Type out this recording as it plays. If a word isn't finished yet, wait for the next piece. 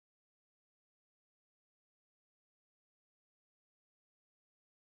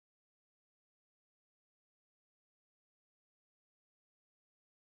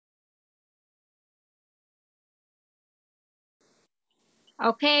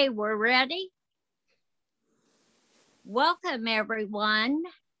Okay, we're ready. Welcome, everyone.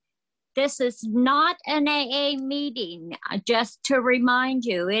 This is not an AA meeting, just to remind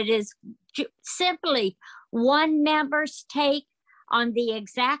you. It is simply one member's take on the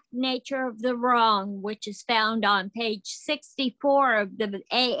exact nature of the wrong, which is found on page 64 of the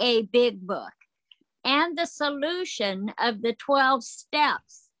AA Big Book, and the solution of the 12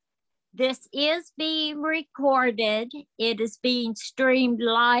 steps. This is being recorded. It is being streamed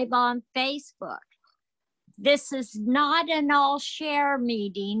live on Facebook. This is not an all-share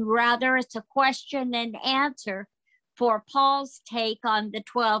meeting. Rather, it's a question and answer for Paul's take on the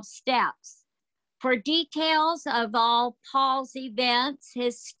 12 steps. For details of all Paul's events,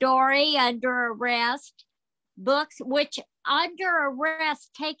 his story under arrest, books, which under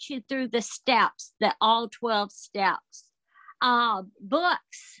arrest takes you through the steps, all 12 steps,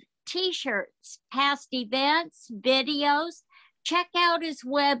 books, T-shirts, past events, videos. Check out his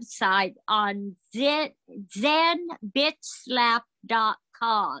website on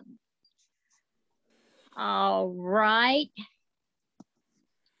zenbitchslap.com. All right.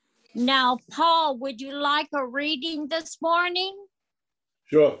 Now, Paul, would you like a reading this morning?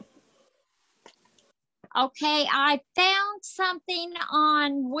 Sure. Okay, I found something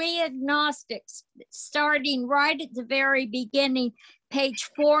on We Agnostics, starting right at the very beginning, page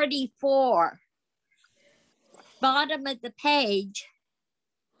 44, bottom of the page,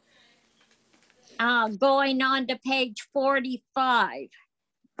 going on to page 45.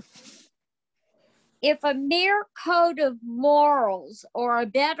 If a mere code of morals or a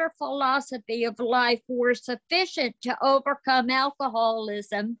better philosophy of life were sufficient to overcome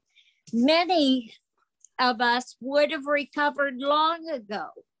alcoholism, many of us would have recovered long ago.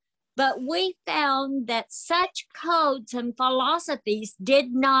 But we found that such codes and philosophies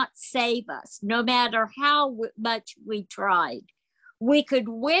did not save us, no matter how much we tried. We could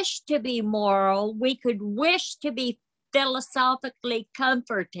wish to be moral. We could wish to be philosophically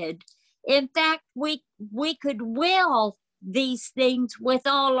comforted. In fact, we could will these things with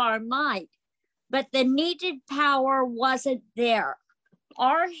all our might, but the needed power wasn't there.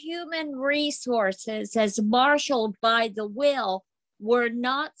 Our human resources, as marshaled by the will, were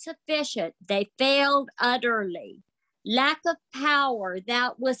not sufficient. They failed utterly. Lack of power,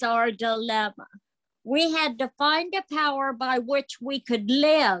 that was our dilemma. We had to find a power by which we could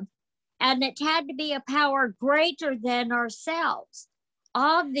live, and it had to be a power greater than ourselves,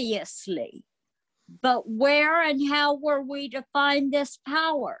 obviously. But where and how were we to find this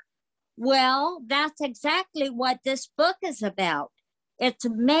power? Well, that's exactly what this book is about. Its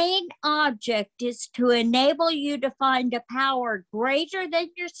main object is to enable you to find a power greater than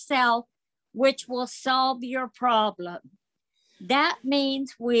yourself, which will solve your problem. That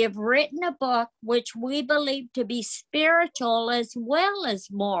means we have written a book which we believe to be spiritual as well as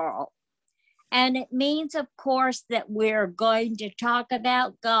moral. And it means, of course, that we're going to talk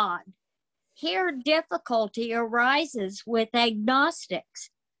about God. Here, difficulty arises with agnostics.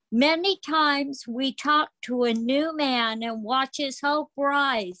 Many times we talk to a new man and watch his hope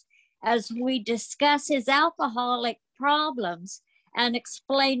rise as we discuss his alcoholic problems and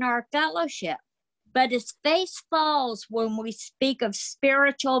explain our fellowship. But his face falls when we speak of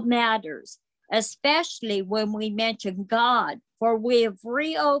spiritual matters, especially when we mention God, for we have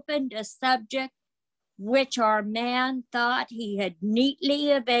reopened a subject which our man thought he had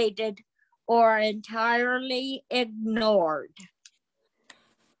neatly evaded or entirely ignored.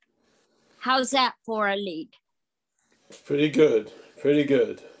 How's that for a lead? Pretty good. Pretty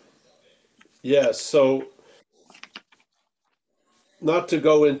good. Yes, so not to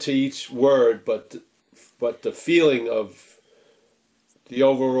go into each word, but the feeling of the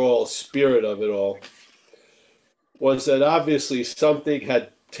overall spirit of it all was that obviously something had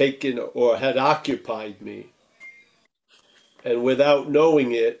taken or had occupied me, and without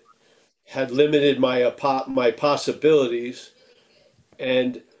knowing it, had limited my possibilities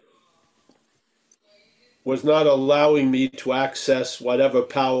and was not allowing me to access whatever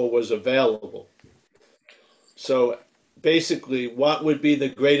power was available. So basically, what would be the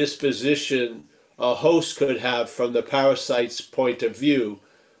greatest position a host could have from the parasite's point of view?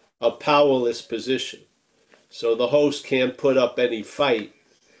 A powerless position. So the host can't put up any fight,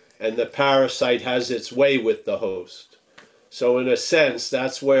 and the parasite has its way with the host. So in a sense,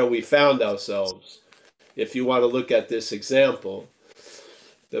 that's where we found ourselves. If you want to look at this example,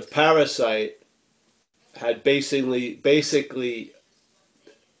 the parasite had basically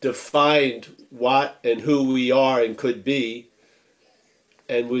defined what and who we are and could be,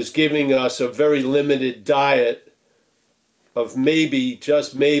 and was giving us a very limited diet of maybe,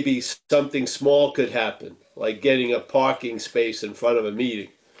 just maybe, something small could happen. like getting a parking space in front of a meeting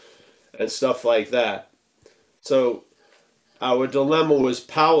and stuff like that. So our dilemma was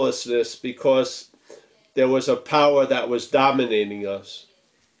powerlessness because there was a power that was dominating us.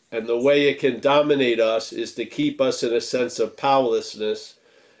 And the way it can dominate us is to keep us in a sense of powerlessness.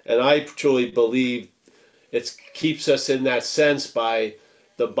 And I truly believe it keeps us in that sense by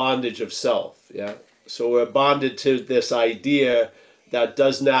the bondage of self. Yeah. So we're bonded to this idea that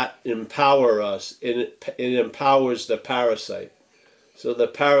does not empower us. It empowers the parasite. So the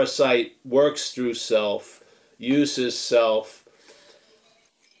parasite works through self, uses self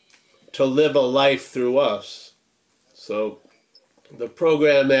to live a life through us. So the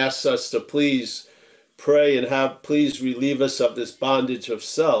program asks us to please pray and please relieve us of this bondage of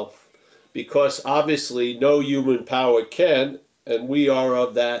self, because obviously no human power can, and we are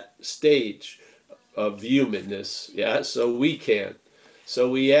of that stage of humanness. Yeah, so we can. So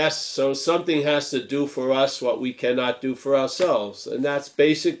we ask, so something has to do for us what we cannot do for ourselves. And that's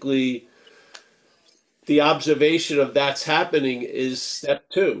basically the observation of that's happening is step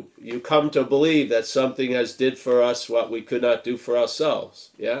 2. You come to believe that something has did for us what we could not do for ourselves.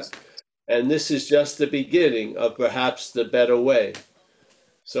 Yeah. And this is just the beginning of perhaps the better way.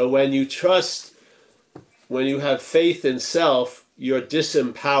 So when you trust, when you have faith in self, you're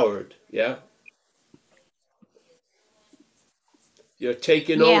disempowered. Yeah. You're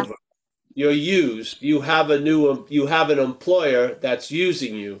taken Yeah. over. You're used. You have an employer that's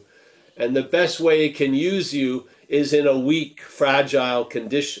using you. And the best way it can use you is in a weak, fragile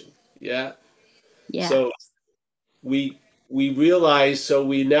condition. Yeah. Yeah. So we realize, so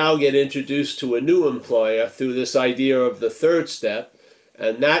we now get introduced to a new employer through this idea of the third step,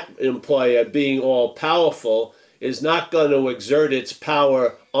 and that employer, being all powerful, is not going to exert its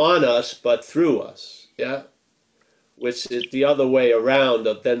power on us but through us. Yeah. Which is the other way around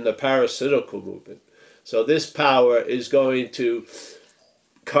than the parasitical movement. So this power is going to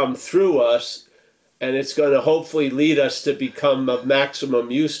come through us, and it's going to hopefully lead us to become of maximum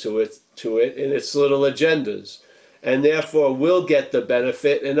use to it in its little agendas. And therefore we'll get the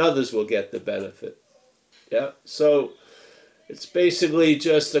benefit and others will get the benefit. Yeah. So it's basically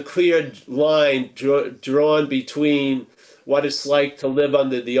just a clear line drawn between what it's like to live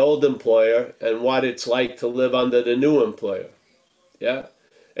under the old employer and what it's like to live under the new employer. Yeah.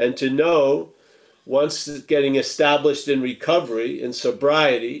 And to know, once getting established in recovery, in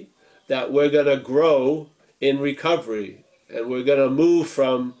sobriety, that we're going to grow in recovery and we're going to move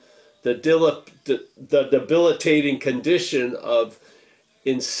from the debilitating condition of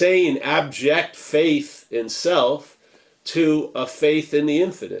insane, abject faith in self to a faith in the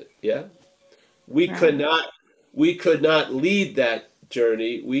infinite. Yeah, we Right. could not lead that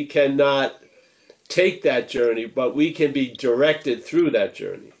journey. We cannot take that journey, but we can be directed through that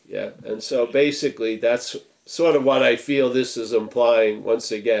journey. Yeah, and so basically that's sort of what I feel this is implying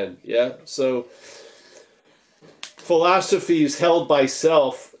once again. Yeah, so philosophies held by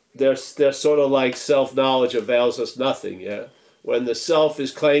self, they're sort of like self-knowledge avails us nothing. Yeah, when the self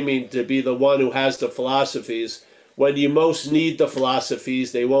is claiming to be the one who has the philosophies, when you most need the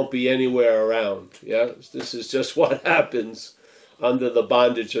philosophies, they won't be anywhere around. Yeah, this is just what happens under the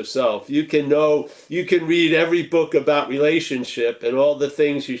bondage of self. You can read every book about relationship and all the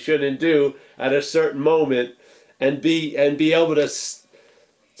things you shouldn't do at a certain moment, and be able to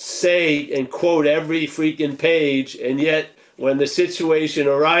say and quote every freaking page, and yet when the situation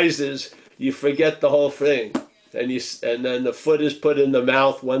arises, you forget the whole thing, and then the foot is put in the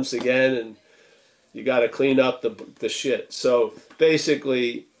mouth once again, and you got to clean up the shit. So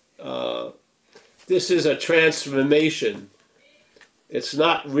basically, this is a transformation. It's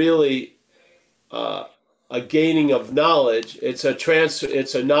not really a gaining of knowledge. It's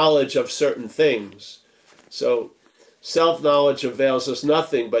a knowledge of certain things. So self-knowledge avails us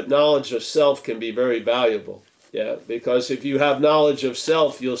nothing, but knowledge of self can be very valuable. Yeah, because if you have knowledge of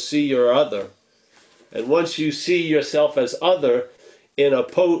self, you'll see your other. And once you see yourself as other in a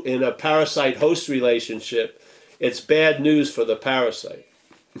parasite-host relationship, it's bad news for the parasite.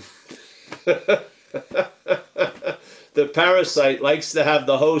 The parasite likes to have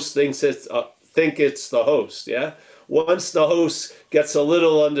the host think it's the host. Yeah. Once the host gets a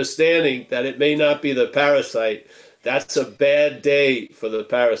little understanding that it may not be the parasite, that's a bad day for the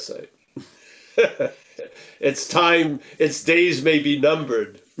parasite. Its days may be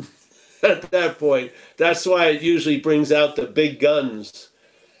numbered at that point. That's why it usually brings out the big guns,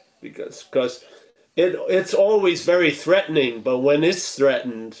 because it's always very threatening, but when it's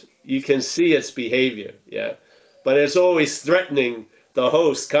threatened, you can see its behavior. Yeah. But it's always threatening the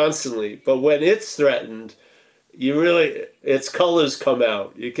host constantly. But when it's threatened, its colors come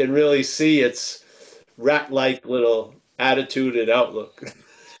out. You can really see its rat-like little attitude and outlook.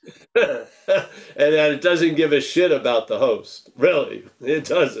 And that it doesn't give a shit about the host. Really, it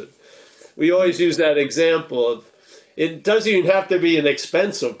doesn't. We always use that example of it doesn't even have to be an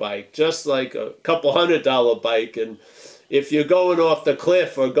expensive bike, just like a couple $100 bike. And if you're going off the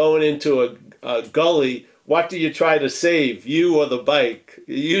cliff or going into a gully, what do you try to save, you or the bike?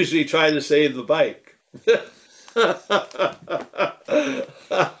 You usually try to save the bike.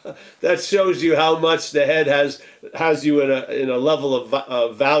 That shows you how much the head has you in a level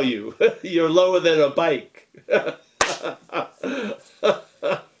of value. You're lower than a bike.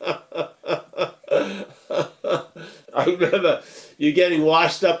 I remember you getting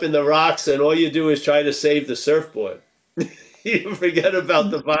washed up in the rocks, and all you do is try to save the surfboard. You forget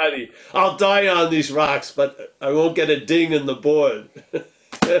about the body. I'll die on these rocks, but I won't get a ding in the board.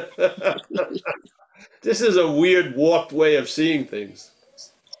 This is a weird, warped way of seeing things.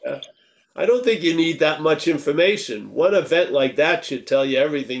 Yeah. I don't think you need that much information. One event like that should tell you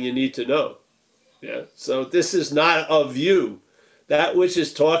everything you need to know. Yeah. So this is not of you. That which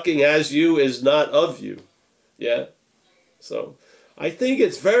is talking as you is not of you. Yeah. So I think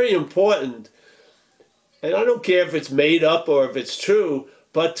it's very important, and I don't care if it's made up or if it's true,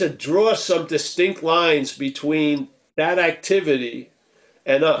 but to draw some distinct lines between that activity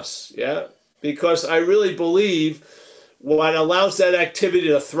and us. Yeah. Because I really believe what allows that activity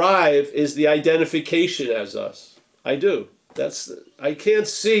to thrive is the identification as us. I do. I can't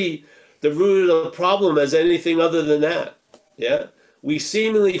see the root of the problem as anything other than that. Yeah. We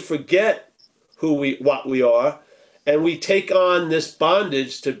seemingly forget what we are, and we take on this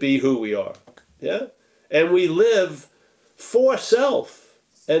bondage to be who we are. Yeah. And we live for self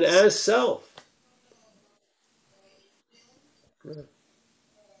and as self.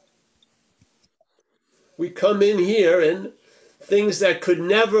 We come in here and things that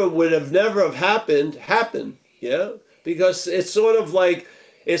would have never have happened happen. Yeah. Because it's sort of like,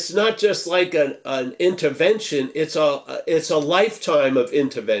 it's not just like an intervention, it's a lifetime of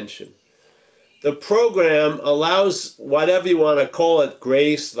intervention. The program allows whatever you want to call it,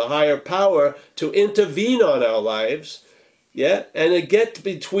 grace, the higher power, to intervene on our lives, yeah, and to get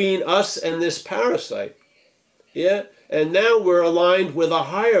between us and this parasite, yeah, and now we're aligned with a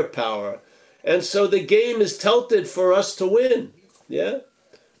higher power, and so the game is tilted for us to win, yeah.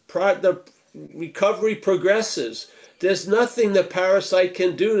 The recovery progresses. There's nothing the parasite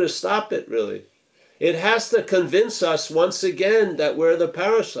can do to stop it, really. It has to convince us once again that we're the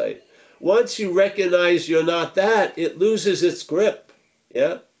parasite. Once you recognize you're not that, it loses its grip.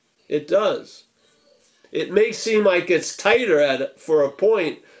 Yeah, it does. It may seem like it's tighter for a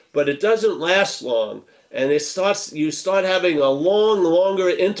point, but it doesn't last long. And you start having longer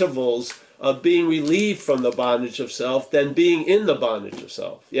intervals of being relieved from the bondage of self than being in the bondage of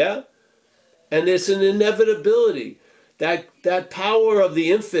self. Yeah? And it's an inevitability. That power of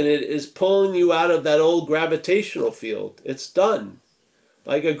the infinite is pulling you out of that old gravitational field. It's done.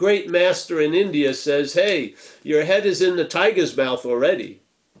 Like a great master in India says, hey, your head is in the tiger's mouth already.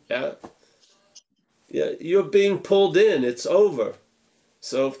 Yeah? Yeah, you're being pulled in. It's over.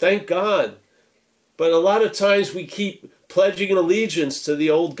 So thank God. But a lot of times we keep pledging allegiance to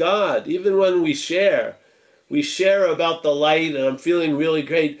the old God. Even when we share about the light and I'm feeling really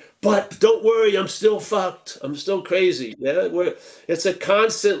great. But don't worry, I'm still fucked. I'm still crazy. Yeah? It's a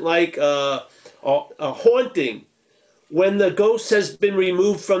constant a haunting. When the ghost has been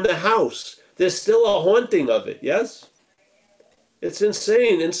removed from the house, there's still a haunting of it, yes? It's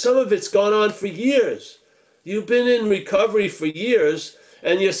insane, and some of it's gone on for years. You've been in recovery for years,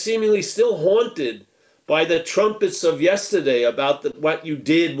 and you're seemingly still haunted by the trumpets of yesterday about what you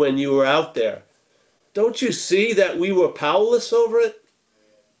did when you were out there. Don't you see that we were powerless over it?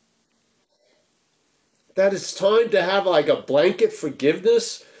 That it's time to have like a blanket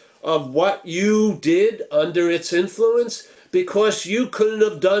forgiveness of what you did under its influence because you couldn't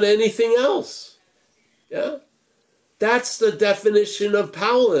have done anything else. Yeah? That's the definition of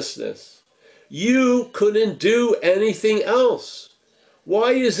powerlessness. You couldn't do anything else.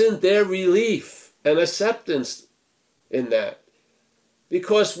 Why isn't there relief and acceptance in that?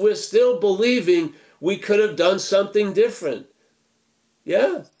 Because we're still believing we could have done something different.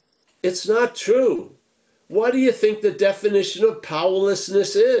 Yeah? It's not true. What do you think the definition of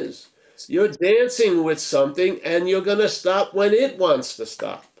powerlessness is? You're dancing with something and you're going to stop when it wants to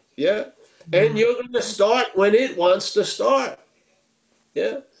stop. Yeah? And you're going to start when it wants to start.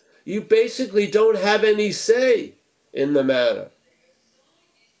 Yeah? You basically don't have any say in the matter.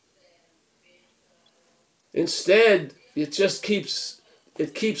 Instead, it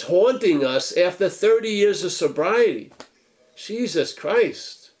keeps haunting us after 30 years of sobriety. Jesus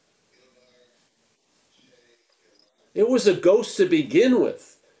Christ. It was a ghost to begin with.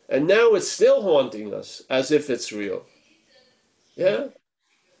 And now it's still haunting us as if it's real. Yeah?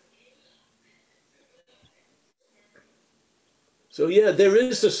 So, yeah, there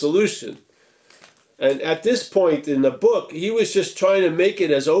is a solution. And at this point in the book, he was just trying to make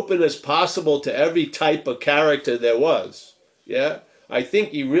it as open as possible to every type of character there was. Yeah? I think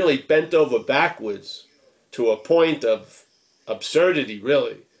he really bent over backwards to a point of absurdity,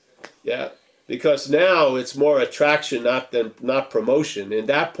 really. Yeah? Because now it's more attraction, not promotion. In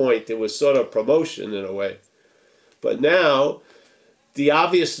that point, it was sort of promotion in a way. But now, the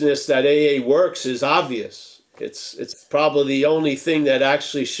obviousness that AA works is obvious. It's probably the only thing that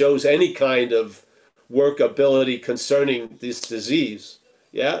actually shows any kind of workability concerning this disease.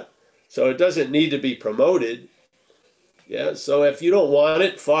 Yeah? So it doesn't need to be promoted. Yeah? So if you don't want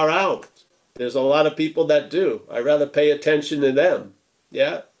it, far out. There's a lot of people that do. I rather pay attention to them.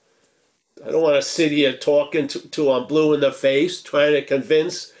 Yeah? I don't want to sit here talking to I'm blue in the face, trying to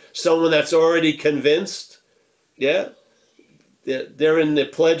convince someone that's already convinced. Yeah? They're in the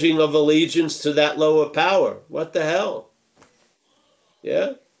pledging of allegiance to that lower power. What the hell?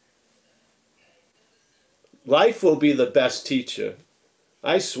 Yeah? Life will be the best teacher.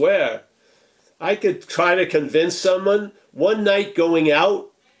 I swear. I could try to convince someone. One night going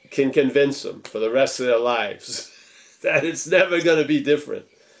out can convince them for the rest of their lives that it's never going to be different.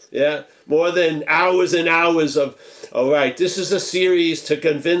 Yeah? More than hours and hours of, all right, this is a series to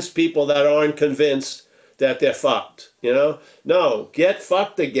convince people that aren't convinced that they're fucked. You know? No, get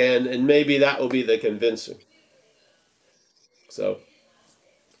fucked again, and maybe that will be the convincing. So,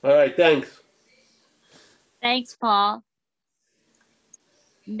 all right, thanks. Thanks, Paul.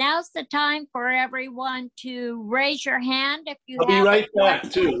 Now's the time for everyone to raise your hand if you I'll have be right a back,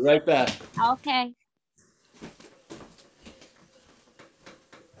 question. too. Right back. Okay.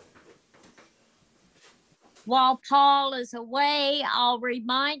 While Paul is away, I'll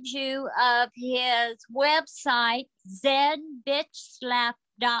remind you of his website,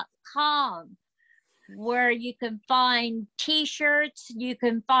 zenbitchslap.com, where you can find t-shirts, you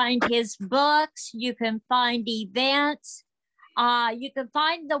can find his books, you can find events, you can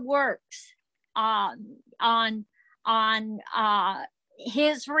find the works on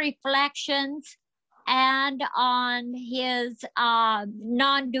his reflections and on his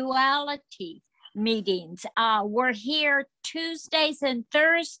non-duality meetings. We're here Tuesdays and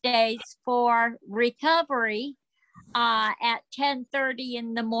Thursdays for recovery at 10:30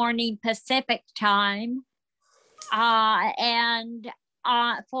 in the morning Pacific time. And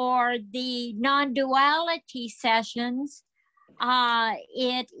for the non-duality sessions,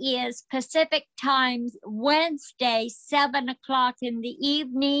 it is Pacific time Wednesday, 7 o'clock in the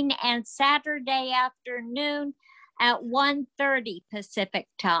evening, and Saturday afternoon at 1:30 Pacific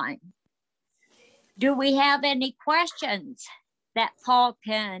time. Do we have any questions that Paul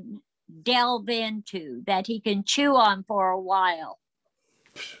can delve into, that he can chew on for a while?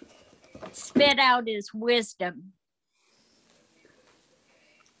 Spit out his wisdom.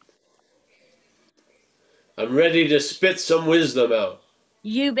 I'm ready to spit some wisdom out.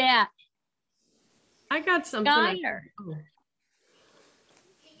 You bet. I got something. Skylar.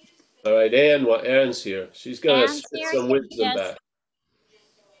 All right, Anne's here. She's going to spit some wisdom Yes. back.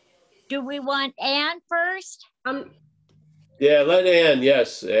 Do we want Anne first? Yeah, let Anne.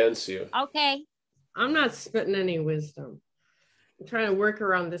 Yes, Anne's here. Okay. I'm not spitting any wisdom. I'm trying to work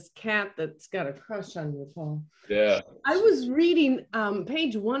around this cat that's got a crush on you, Paul. Yeah. I was reading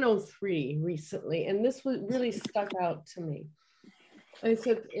page 103 recently, and this really stuck out to me. It's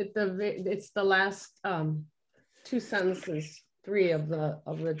the last two sentences, 3 of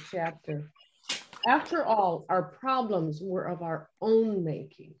the chapter. After all, our problems were of our own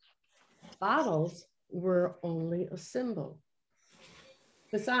making. Bottles were only a symbol.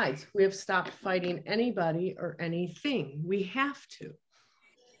 Besides, we have stopped fighting anybody or anything. We have to.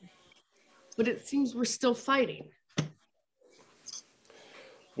 But it seems we're still fighting.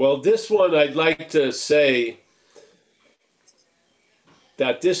 Well, this one I'd like to say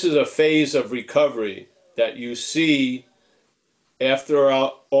that this is a phase of recovery that you see after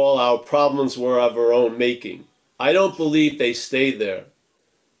all our problems were of our own making. I don't believe they stay there.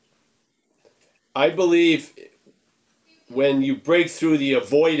 I believe when you break through the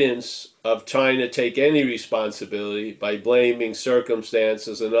avoidance of trying to take any responsibility by blaming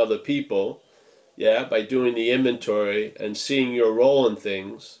circumstances and other people, yeah, by doing the inventory and seeing your role in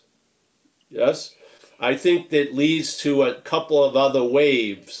things, yes, I think that leads to a couple of other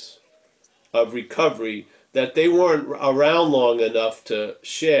waves of recovery that they weren't around long enough to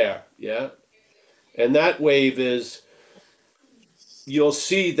share, yeah? And that wave is you'll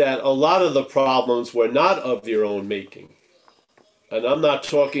see that a lot of the problems were not of your own making. And I'm not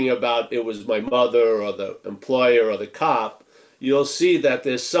talking about it was my mother or the employer or the cop. You'll see that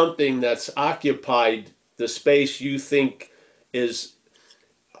there's something that's occupied the space you think is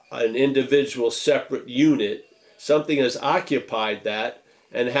an individual separate unit. Something has occupied that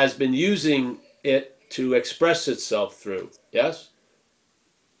and has been using it to express itself through. Yes?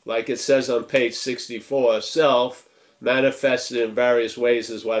 Like it says on page 64, self manifested in various ways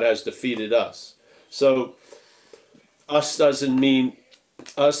is what has defeated us. So us doesn't mean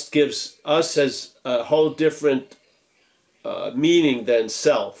us, gives us as a whole different meaning than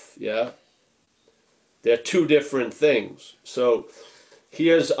self. Yeah, they're two different things. So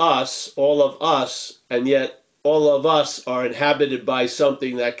here's us, all of us, and yet all of us are inhabited by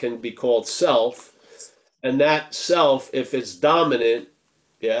something that can be called self, and that self, if it's dominant,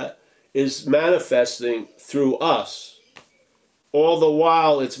 yeah, is manifesting through us. All the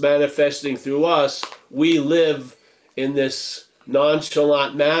while it's manifesting through us, we live in this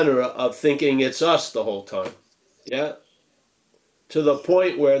nonchalant manner of thinking it's us the whole time. Yeah? To the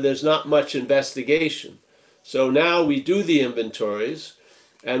point where there's not much investigation. So now we do the inventories,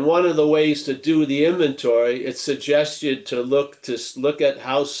 and one of the ways to do the inventory, it's suggested to look at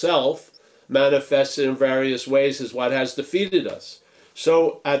how self manifested in various ways is what has defeated us.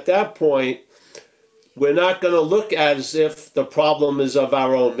 So at that point, we're not going to look as if the problem is of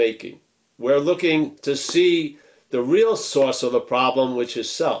our own making. We're looking to see the real source of the problem, which is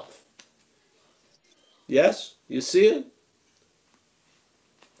self. Yes? You see it?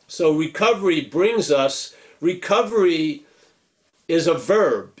 So recovery is a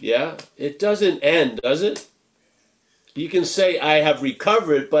verb, yeah? It doesn't end, does it? You can say, I have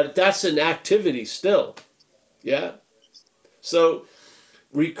recovered, but that's an activity still, yeah? So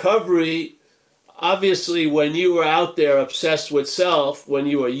recovery, obviously, when you were out there obsessed with self, when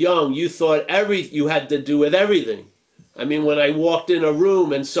you were young, you thought you had to do with everything. I mean, when I walked in a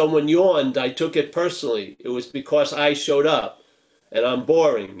room and someone yawned, I took it personally. It was because I showed up and I'm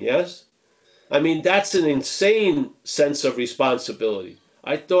boring, yes? I mean, that's an insane sense of responsibility.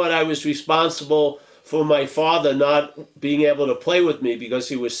 I thought I was responsible for my father not being able to play with me because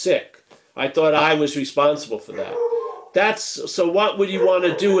he was sick. I thought I was responsible for that. So what would you want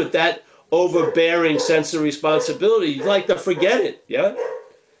to do with that overbearing sense of responsibility? You'd like to forget it, yeah?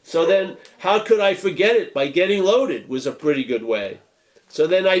 So then how could I forget it? By getting loaded was a pretty good way. So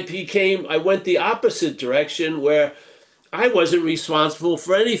then I went the opposite direction where I wasn't responsible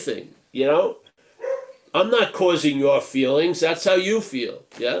for anything, you know? I'm not causing your feelings. That's how you feel,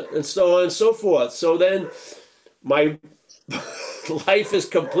 yeah? And so on and so forth. So then my life is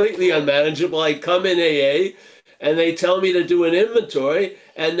completely unmanageable. I come in AA and they tell me to do an inventory,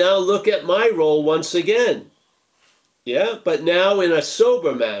 and now look at my role once again. Yeah, but now in a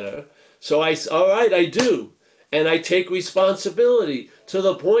sober manner. So all right, I do. And I take responsibility to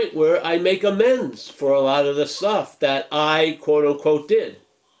the point where I make amends for a lot of the stuff that I, quote unquote, did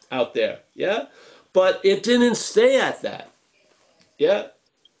out there. Yeah, but it didn't stay at that. Yeah,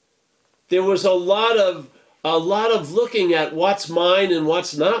 there was a lot of looking at what's mine and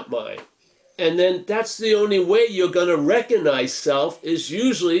what's not mine. And then that's the only way you're going to recognize self is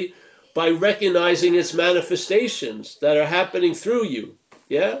usually by recognizing its manifestations that are happening through you.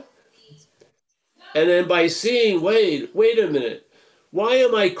 Yeah? And then by seeing, wait a minute. Why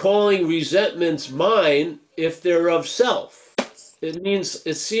am I calling resentments mine if they're of self?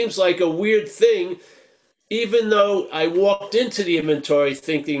 It seems like a weird thing, even though I walked into the inventory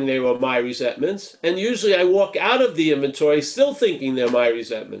thinking they were my resentments, and usually I walk out of the inventory still thinking they're my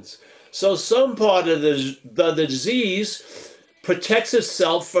resentments. So some part of the disease protects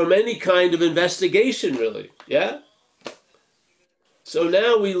itself from any kind of investigation, really. Yeah? So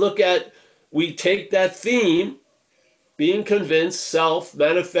now we take that theme, being convinced self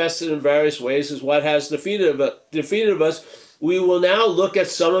manifested in various ways is what has defeated us. We will now look at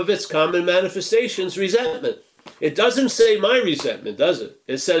some of its common manifestations, resentment. It doesn't say my resentment, does it?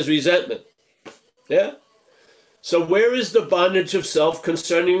 It says resentment. Yeah? So where is the bondage of self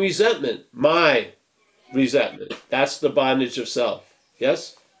concerning resentment? My resentment. That's the bondage of self.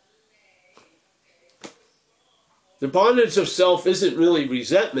 Yes? The bondage of self isn't really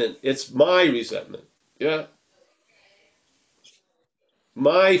resentment, it's my resentment. Yeah?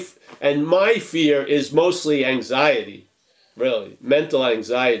 My fear is mostly anxiety, really, mental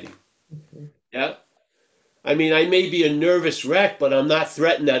anxiety. Yeah? I mean, I may be a nervous wreck, but I'm not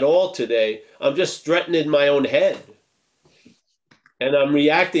threatened at all today. I'm just threatened in my own head. And I'm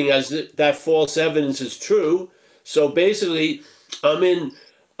reacting as if that false evidence is true. So basically, I'm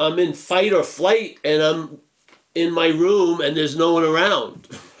in fight or flight, and in my room and there's no one around.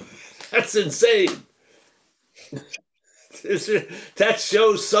 That's insane. That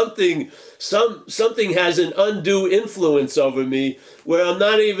shows something has an undue influence over me where I'm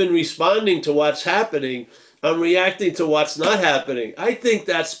not even responding to what's happening. I'm reacting to what's not happening. I think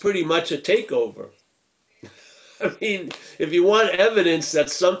that's pretty much a takeover. I mean, if you want evidence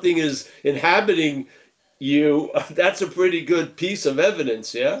that something is inhabiting you, that's a pretty good piece of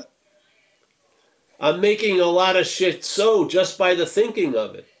evidence, yeah? I'm making a lot of shit so just by the thinking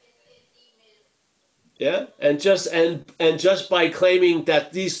of it. Yeah? And just by claiming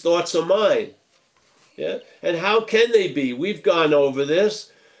that these thoughts are mine. Yeah? And how can they be? We've gone over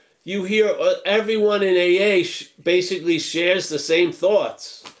this. You hear everyone in AA basically shares the same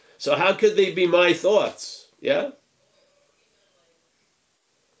thoughts. So how could they be my thoughts? Yeah?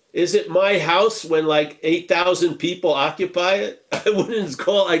 Is it my house when like 8,000 people occupy it?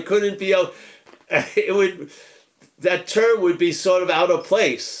 I couldn't be out. That term would be sort of out of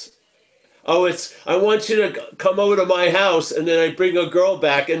place. Oh, I want you to come over to my house, and then I bring a girl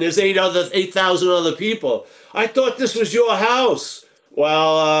back, and there's 8,000 other people. I thought this was your house.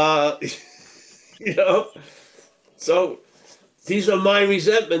 Well, you know, so these are my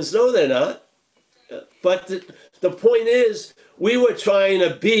resentments. No, they're not. But the point is, we were trying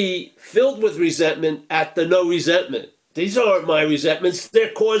to be filled with resentment at the no resentment. These aren't my resentments.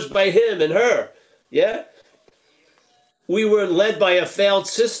 They're caused by him and her. Yeah? We were led by a failed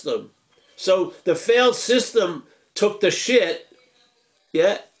system. So the failed system took the shit,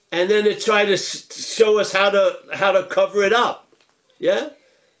 yeah, and then it tried to show us how to cover it up, yeah,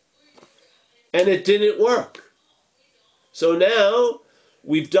 and it didn't work. So now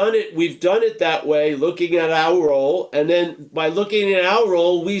we've done it that way, looking at our role, and then by looking at our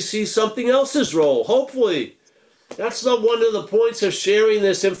role, we see something else's role. Hopefully, that's not one of the points of sharing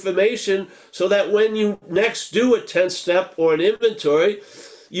this information, so that when you next do a 10th step or an inventory,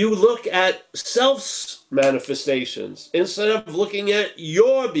 you look at self's manifestations instead of looking at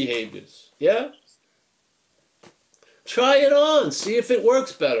your behaviors. Yeah? Try it on. See if it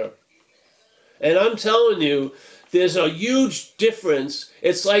works better. And I'm telling you, there's a huge difference.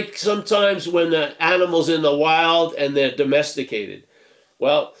 It's like sometimes when the animal's in the wild and they're domesticated.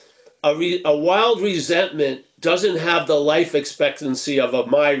 Well, a wild resentment doesn't have the life expectancy of a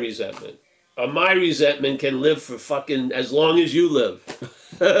my resentment. A my resentment can live for fucking as long as you live.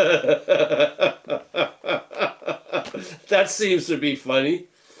 That seems to be funny.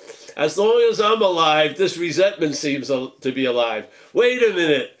 As long as I'm alive, this resentment seems to be alive. Wait a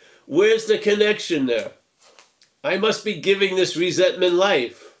minute. Where's the connection there? I must be giving this resentment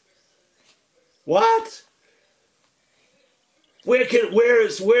life. What? Where's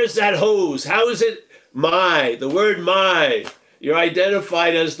that hose? How is it my? The word my. You're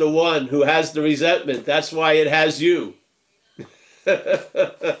identified as the one who has the resentment. That's why it has you.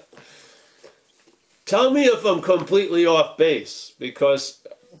 Tell me if I'm completely off base, because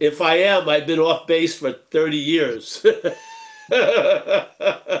if I am, I've been off base for 30 years.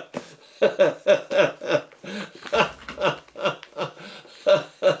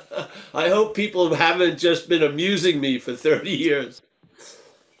 I hope people haven't just been amusing me for 30 years.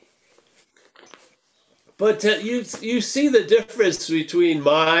 But you see the difference between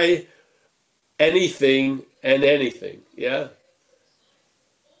my anything and anything, yeah?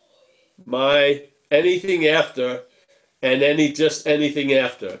 My anything after and just anything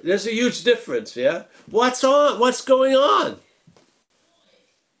after. There's a huge difference, yeah? What's going on?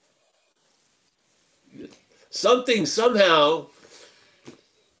 Something somehow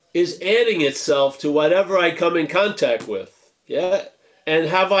is adding itself to whatever I come in contact with, yeah? And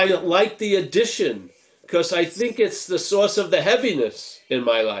have I liked the addition? Because I think it's the source of the heaviness in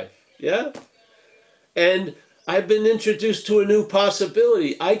my life, yeah? And I've been introduced to a new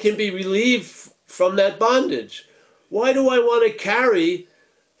possibility. I can be relieved from that bondage. Why do I want to carry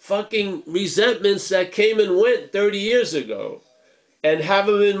fucking resentments that came and went 30 years ago and have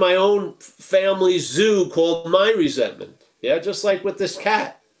them in my own family zoo called my resentment? Yeah, just like with this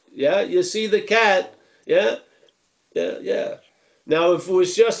cat. Yeah, you see the cat. Yeah, yeah, yeah. Now, if it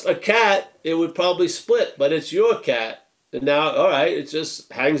was just a cat, it would probably split, but it's your cat. And now, all right, it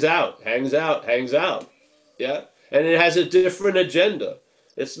just hangs out. Yeah, and it has a different agenda.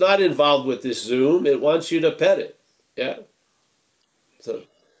 It's not involved with this Zoom. It wants you to pet it. Yeah. So,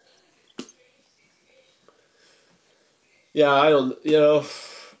 yeah,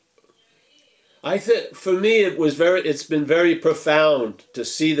 I think for me it's been very profound to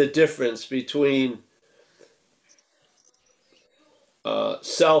see the difference between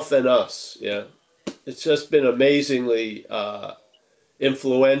self and us. Yeah. It's just been amazingly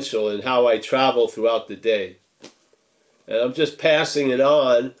influential in how I travel throughout the day. And I'm just passing it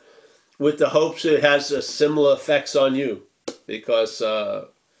on with the hopes it has a similar effects on you, because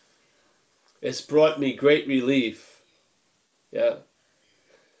it's brought me great relief. Yeah.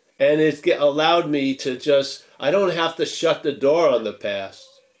 And it's allowed me to just, I don't have to shut the door on the past.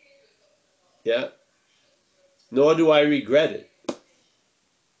 Yeah. Nor do I regret it.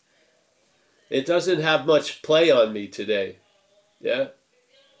 It doesn't have much play on me today. Yeah.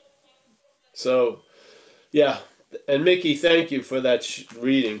 So, yeah. And Mickey, thank you for that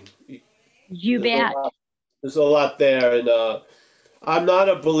reading. You There's a bet. lot, there's a lot there. And I'm not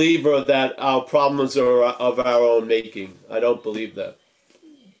a believer that our problems are of our own making. I don't believe that.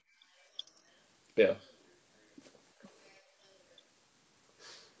 Yeah.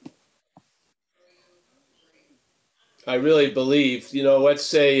 I really believe, let's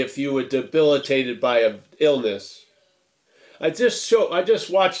say if you were debilitated by an illness. I just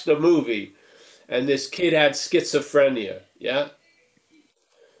watched a movie, and this kid had schizophrenia, yeah?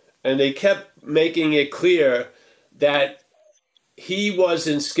 And they kept making it clear that he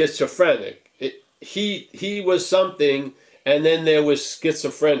wasn't schizophrenic. He was something, and then there was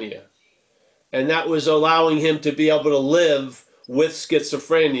schizophrenia. And that was allowing him to be able to live with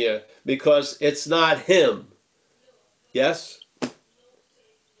schizophrenia because it's not him. Yes?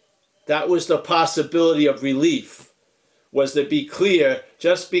 That was the possibility of relief, was to be clear,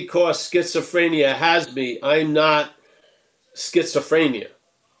 just because schizophrenia has me, I'm not schizophrenia.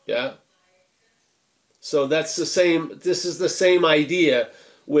 Yeah? So that's the same, this is the same idea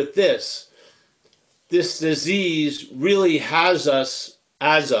with this. This disease really has us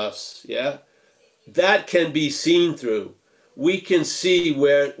as us, yeah? That can be seen through. We can see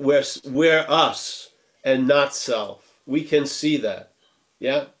we're us and not self. We can see that,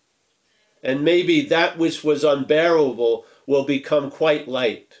 yeah? And maybe that which was unbearable will become quite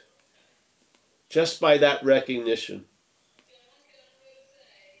light just by that recognition.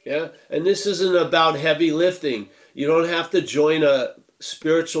 Yeah? And this isn't about heavy lifting. You don't have to join a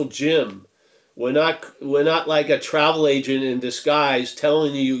spiritual gym. We're not like a travel agent in disguise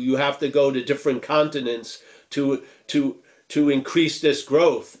telling you you have to go to different continents to increase this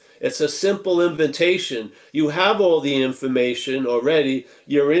growth. It's a simple invitation. You have all the information already.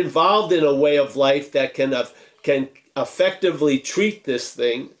 You're involved in a way of life that can effectively treat this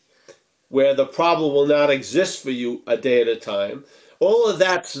thing, where the problem will not exist for you a day at a time. All of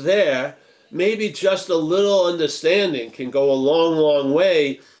that's there. Maybe just a little understanding can go a long, long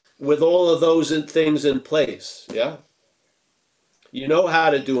way with all of those things in place. Yeah. You know how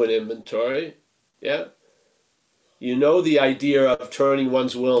to do an inventory. Yeah. You know the idea of turning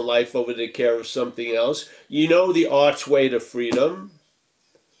one's will and life over to the care of something else. You know the archway to freedom.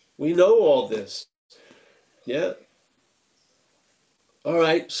 We know all this. Yeah. All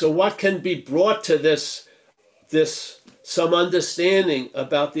right. So what can be brought to this some understanding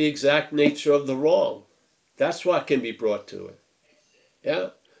about the exact nature of the wrong? That's what can be brought to it. Yeah.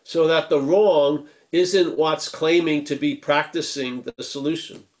 So that the wrong isn't what's claiming to be practicing the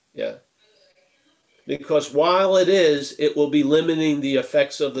solution. Yeah. Because while it is, it will be limiting the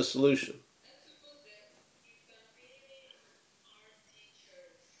effects of the solution.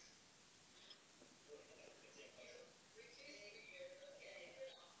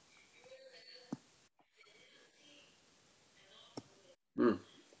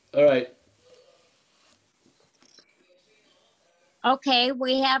 All right. Okay,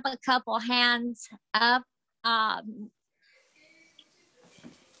 we have a couple hands up.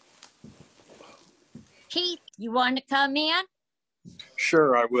 Keith, you want to come in?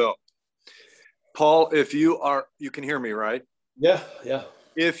 Sure, I will. Paul, if you can hear me, right? Yeah, yeah.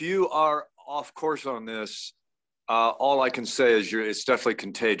 If you are off course on this, all I can say is it's definitely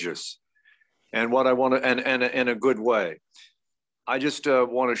contagious. And what I want to, and in a good way. I just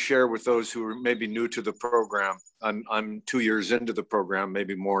want to share with those who are maybe new to the program. I'm 2 years into the program,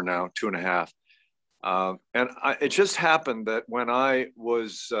 maybe more now, 2.5. It just happened that when I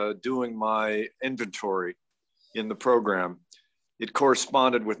was doing my inventory in the program, it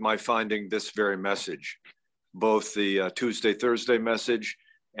corresponded with my finding this very message, both the Tuesday, Thursday message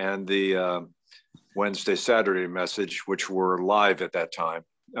and the Wednesday, Saturday message, which were live at that time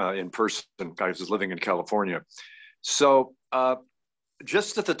in person. I was living in California. So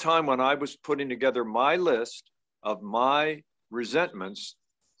just at the time when I was putting together my list of my resentments,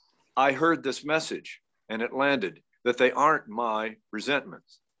 I heard this message and it landed that they aren't my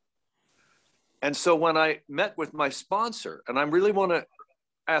resentments. And so when I met with my sponsor, and I really want to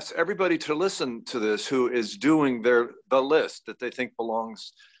ask everybody to listen to this who is doing the list that they think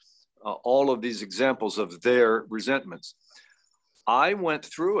belongs all of these examples of their resentments. I went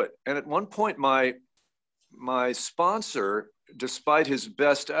through it. And at one point, my my sponsor, despite his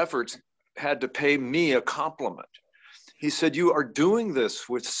best efforts, had to pay me a compliment. He said, "You are doing this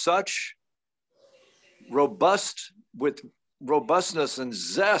with such robustness and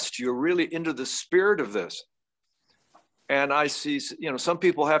zest. You're really into the spirit of this." And I see, some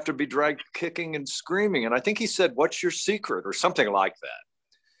people have to be dragged kicking and screaming. And I think he said, "What's your secret?" or something like that.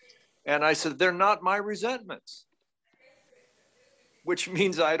 And I said, "They're not my resentments," which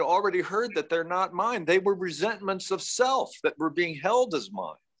means I had already heard that they're not mine. They were resentments of self that were being held as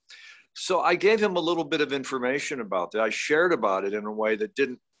mine. So I gave him a little bit of information about that. I shared about it in a way that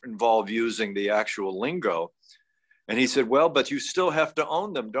didn't involve using the actual lingo. And he said, "Well, but you still have to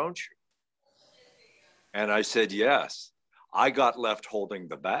own them, don't you?" And I said, "Yes, I got left holding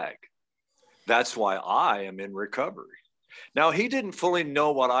the bag. That's why I am in recovery." Now, he didn't fully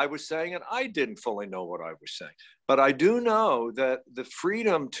know what I was saying, and I didn't fully know what I was saying. But I do know that the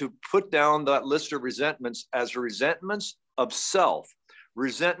freedom to put down that list of resentments as resentments of self,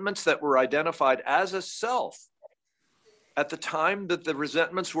 resentments that were identified as a self at the time that the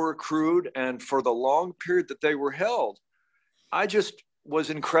resentments were accrued and for the long period that they were held, I just was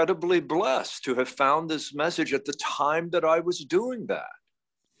incredibly blessed to have found this message at the time that I was doing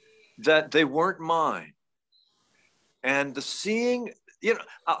that they weren't mine. And the seeing,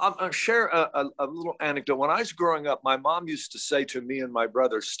 I'll share a little anecdote. When I was growing up, my mom used to say to me and my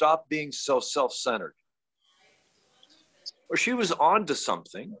brother, "Stop being so self-centered." Or she was on to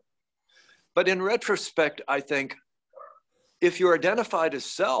something. But in retrospect, I think, if you're identified as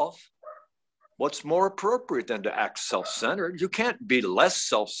self, what's more appropriate than to act self-centered? You can't be less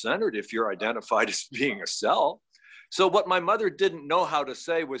self-centered if you're identified as being a self. So what my mother didn't know how to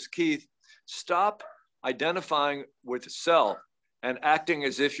say was, "Keith, stop identifying with self and acting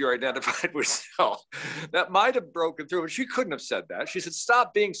as if you're identified with self." That might have broken through, but she couldn't have said that. She said,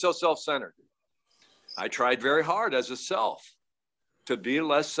 "Stop being so self-centered." I tried very hard as a self to be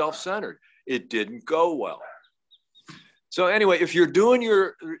less self-centered. It didn't go well. So anyway, if you're doing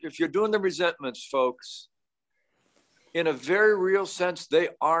the resentments, folks, in a very real sense, they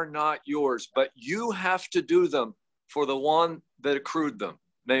are not yours, but you have to do them for the one that accrued them,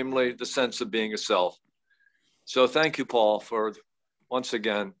 namely the sense of being a self. So thank you, Paul, for once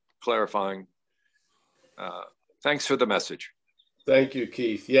again clarifying. Thanks for the message. Thank you,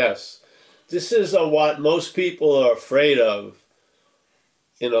 Keith. Yes. This is what most people are afraid of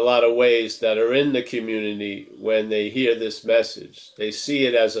in a lot of ways that are in the community when they hear this message. They see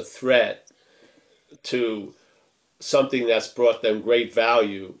it as a threat to something that's brought them great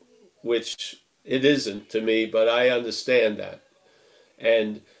value, which it isn't to me, but I understand that.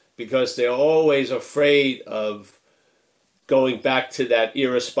 And because they're always afraid of going back to that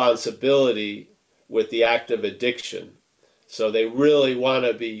irresponsibility with the act of addiction. So they really want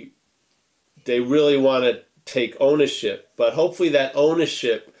to take ownership, but hopefully that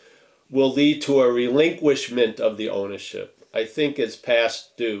ownership will lead to a relinquishment of the ownership. I think it's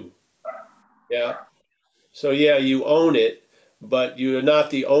past due. Yeah. So yeah, you own it, but you're not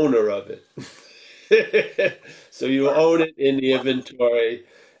the owner of it. So you own it in the inventory,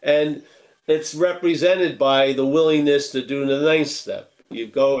 and it's represented by the willingness to do the ninth step. You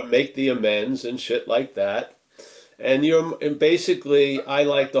go and make the amends and shit like that. And basically, I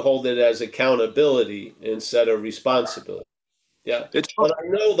like to hold it as accountability instead of responsibility. Yeah. But I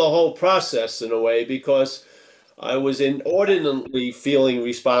know the whole process in a way because I was inordinately feeling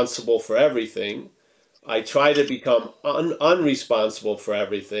responsible for everything. I try to become unresponsible for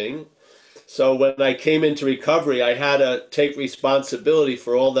everything. So when I came into recovery, I had to take responsibility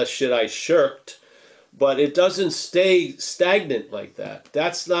for all that shit I shirked. But it doesn't stay stagnant like that.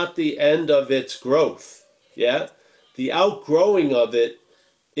 That's not the end of its growth. Yeah. The outgrowing of it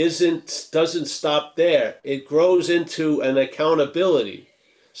doesn't stop there. It grows into an accountability.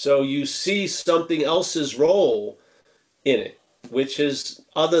 So you see something else's role in it, which is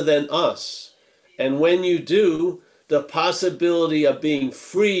other than us. And when you do, the possibility of being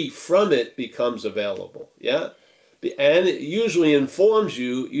free from it becomes available. Yeah. And it usually informs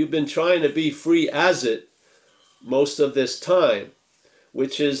you, you've been trying to be free as it most of this time,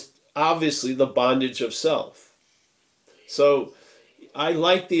 which is obviously the bondage of self. So I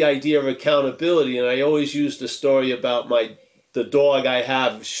like the idea of accountability, and I always use the story about the dog I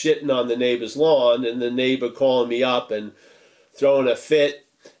have shitting on the neighbor's lawn, and the neighbor calling me up and throwing a fit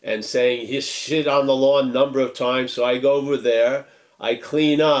and saying he shit on the lawn a number of times. So I go over there, I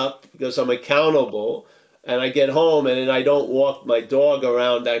clean up because I'm accountable, and I get home and then I don't walk my dog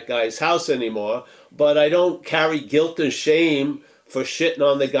around that guy's house anymore, but I don't carry guilt and shame for shitting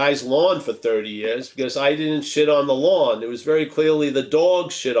on the guy's lawn for 30 years because I didn't shit on the lawn. It was very clearly the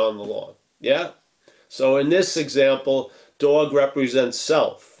dog shit on the lawn. Yeah? So in this example, dog represents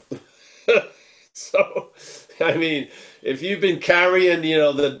self. So, I mean, if you've been carrying,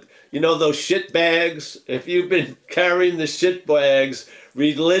 those shit bags, if you've been carrying the shit bags,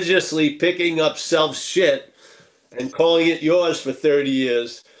 religiously picking up self shit and calling it yours for 30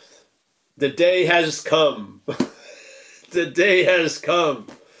 years, the day has come. The day has come.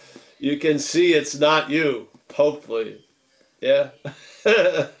 You can see it's not you, hopefully. Yeah.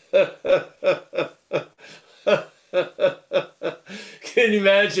 Can you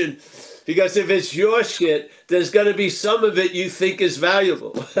imagine? Because if it's your shit, there's going to be some of it you think is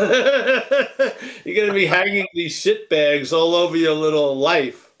valuable. You're going to be hanging these shit bags all over your little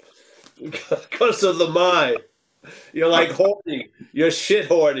life because of the mind. You're like hoarding. You're shit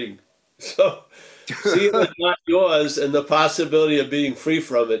hoarding. So see it as not yours, and the possibility of being free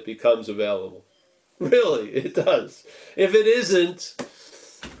from it becomes available. Really, it does. If it isn't,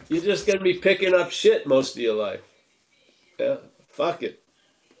 you're just going to be picking up shit most of your life. Yeah, fuck it.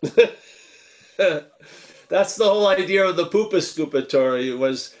 That's the whole idea of the poopa scoopatory.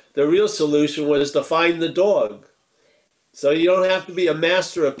 Was the real solution was to find the dog. So you don't have to be a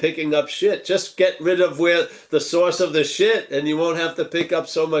master of picking up shit. Just get rid of where the source of the shit, and you won't have to pick up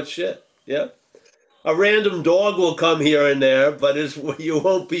so much shit. Yeah. A random dog will come here and there, but you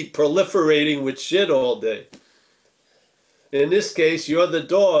won't be proliferating with shit all day. In this case, you're the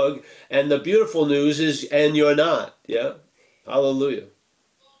dog, and the beautiful news is, and you're not. Yeah. Hallelujah.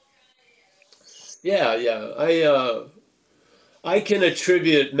 Yeah. I can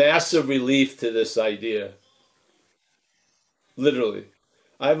attribute massive relief to this idea. Literally.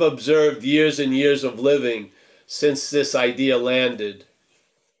 I've observed years and years of living since this idea landed.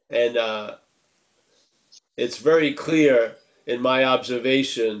 And it's very clear in my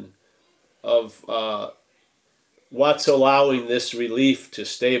observation of what's allowing this relief to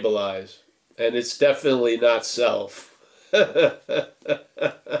stabilize. And it's definitely not self.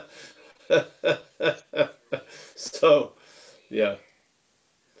 So, yeah.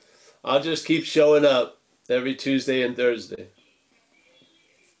 I'll just keep showing up every Tuesday and Thursday.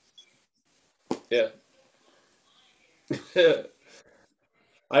 Yeah.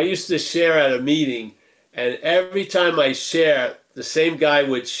 I used to share at a meeting, and every time I share, the same guy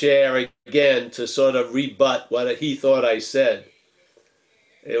would share again to sort of rebut what he thought I said.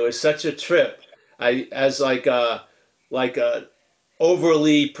 It was such a trip. As like a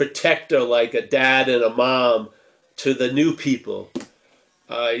overly protector, like a dad and a mom to the new people.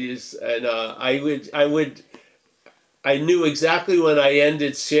 I knew exactly when I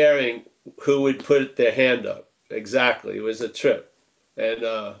ended sharing who would put their hand up. Exactly. It was a trip. And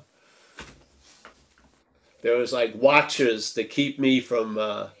there was like watchers to keep me from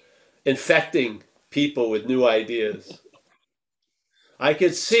infecting people with new ideas. I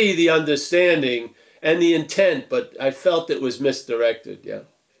could see the understanding and the intent, but I felt it was misdirected. Yeah.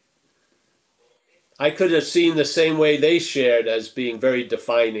 I could have seen the same way they shared as being very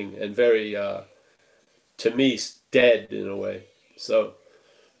defining and very, to me, dead in a way. So,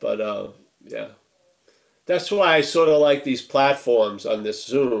 but yeah. That's why I sort of like these platforms on this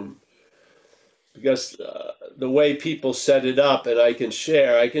Zoom, because the way people set it up and I can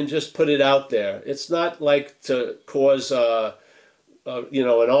share, I can just put it out there. It's not like to cause an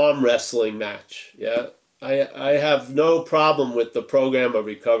arm wrestling match. Yeah, I have no problem with the program of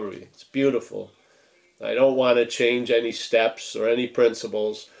recovery. It's beautiful. I don't want to change any steps or any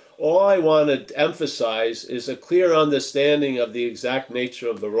principles. All I want to emphasize is a clear understanding of the exact nature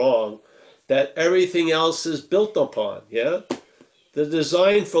of the wrong that everything else is built upon. Yeah, the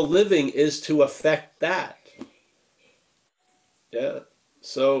design for living is to affect that. Yeah,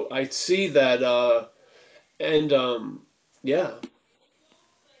 so I see that, yeah.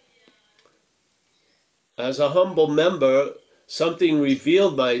 As a humble member, something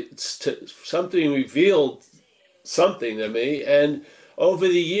revealed something to me, and over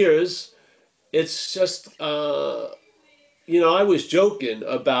the years, it's just I was joking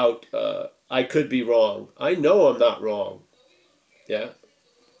about I could be wrong. I know I'm not wrong. Yeah.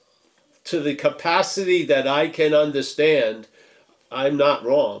 To the capacity that I can understand, I'm not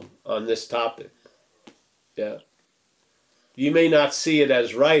wrong on this topic. Yeah. You may not see it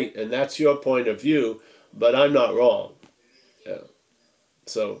as right, and that's your point of view, but I'm not wrong. Yeah.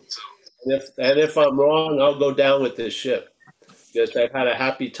 So, if I'm wrong, I'll go down with this ship because I've had a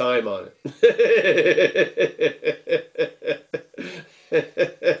happy time on it.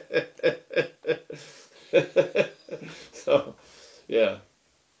 So, yeah.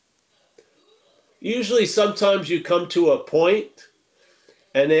 Usually, sometimes you come to a point,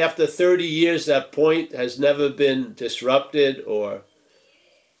 and after 30 years, that point has never been disrupted or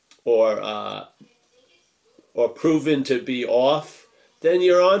or proven to be off, then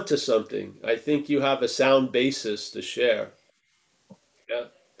you're onto something. I think you have a sound basis to share. Yeah,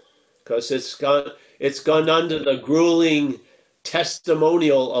 because it's gone under the grueling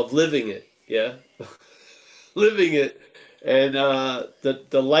testimonial of living it. Yeah, living it, and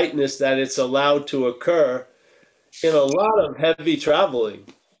the lightness that it's allowed to occur in a lot of heavy traveling.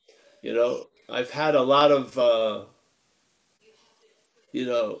 I've had a lot of you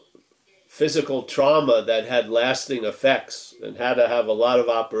know physical trauma that had lasting effects and had to have a lot of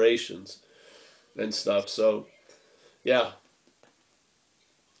operations and stuff. So yeah,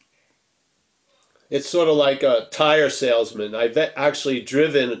 it's sort of like a tire salesman. I've actually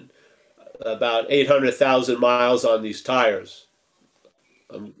driven about 800,000 miles on these tires.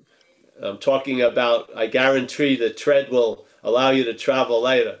 I'm, I'm talking about, I guarantee the tread will allow you to travel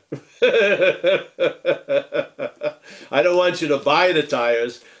later. I don't want you to buy the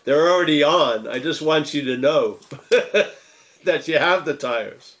tires. They're already on. I just want you to know that you have the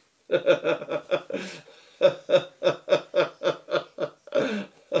tires.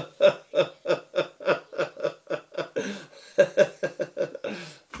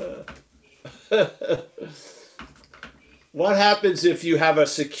 What happens if you have a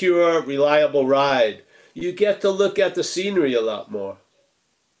secure, reliable ride? You get to look at the scenery a lot more.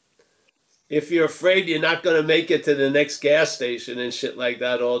 If you're afraid you're not going to make it to the next gas station and shit like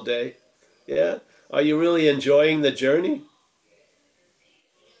that all day, yeah? Are you really enjoying the journey?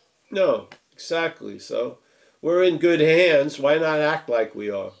 No, exactly. So we're in good hands. Why not act like we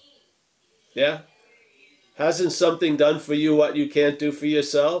are? Yeah? Hasn't something done for you what you can't do for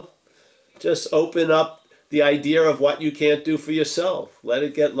yourself? Just open up the idea of what you can't do for yourself. Let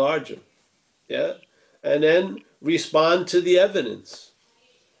it get larger. Yeah? And then respond to the evidence.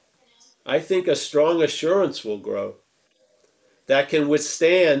 I think a strong assurance will grow that can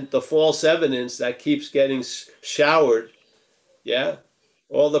withstand the false evidence that keeps getting showered. Yeah?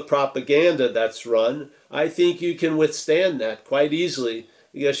 All the propaganda that's run. I think you can withstand that quite easily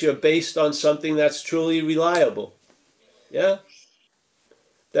because you're based on something that's truly reliable. Yeah?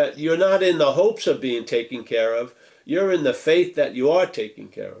 That you're not in the hopes of being taken care of. You're in the faith that you are taken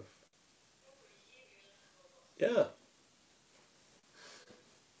care of. Yeah.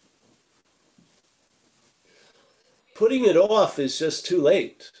 Putting it off is just too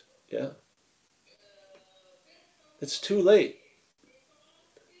late. Yeah. It's too late.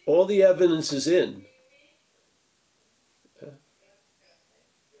 All the evidence is in. Yeah.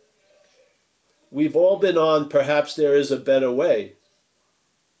 We've all been on perhaps there is a better way.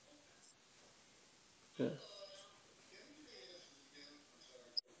 Yeah.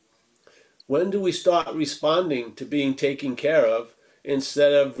 When do we start responding to being taken care of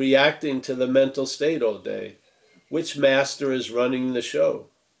instead of reacting to the mental state all day? Which master is running the show?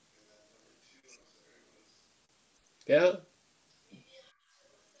 Yeah.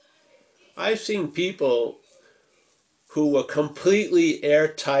 I've seen people who were completely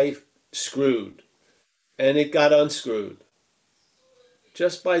airtight screwed, and it got unscrewed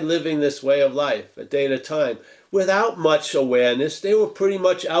just by living this way of life a day at a time without much awareness. They were pretty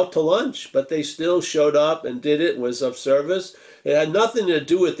much out to lunch, but they still showed up and did it, was of service. It had nothing to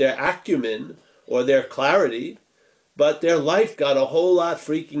do with their acumen or their clarity, but their life got a whole lot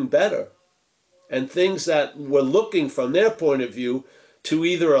freaking better. And things that were looking from their point of view to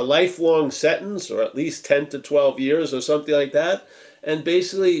either a lifelong sentence or at least 10 to 12 years or something like that, and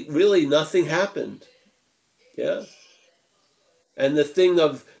basically really nothing happened. Yeah. And the thing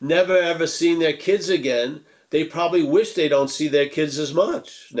of never ever seeing their kids again, they probably wish they don't see their kids as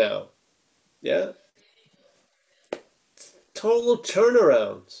much now. Yeah. Total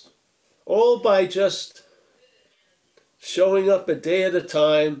turnarounds. All by just showing up a day at a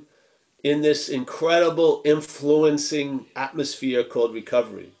time in this incredible influencing atmosphere called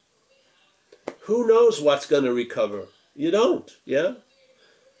recovery. Who knows what's going to recover? You don't, yeah?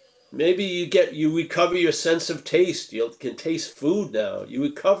 Maybe you recover your sense of taste. You can taste food now. You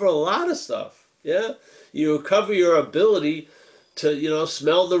recover a lot of stuff, yeah? You recover your ability to,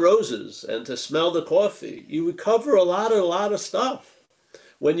 smell the roses and to smell the coffee. You recover a lot of stuff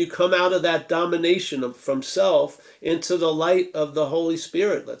when you come out of that domination from self into the light of the Holy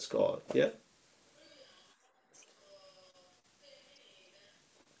Spirit, let's call it, yeah?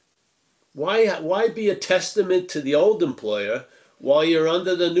 Why be a testament to the old employer while you're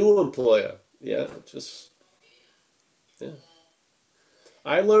under the new employer? Yeah, yeah.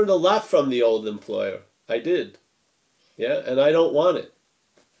 I learned a lot from the old employer. I did. Yeah, and I don't want it.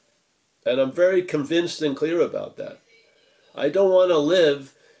 And I'm very convinced and clear about that. I don't want to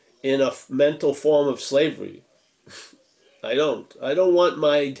live in a mental form of slavery. I don't. I don't want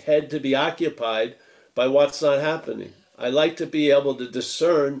my head to be occupied by what's not happening. I like to be able to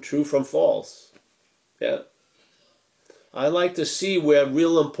discern true from false. Yeah. I like to see where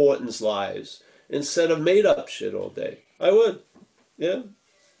real importance lies instead of made up shit all day. I would. Yeah.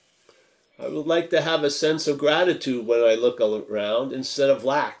 I would like to have a sense of gratitude when I look around instead of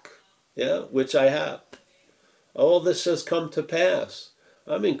lack. Yeah, which I have. All this has come to pass.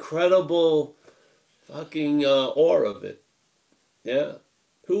 I'm incredible fucking awe of it. Yeah.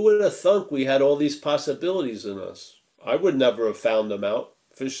 Who would have thunk we had all these possibilities in us? I would never have found them out,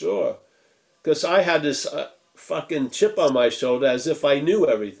 for sure. Because I had this fucking chip on my shoulder as if I knew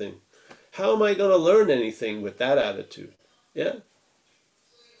everything. How am I going to learn anything with that attitude? Yeah.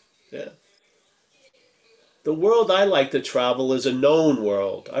 Yeah. The world I like to travel is a known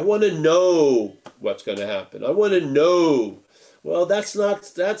world. I want to know what's going to happen. I want to know. Well, that's not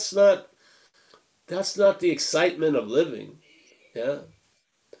the excitement of living. Yeah.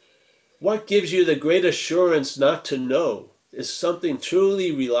 What gives you the great assurance not to know is something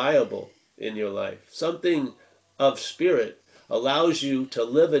truly reliable in your life. Something of spirit allows you to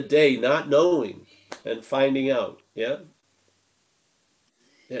live a day not knowing and finding out. Yeah.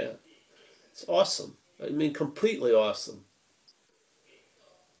 Yeah. It's awesome. I mean, completely awesome.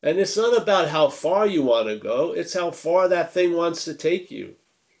 And it's not about how far you want to go. It's how far that thing wants to take you.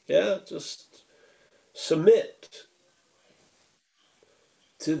 Yeah, just submit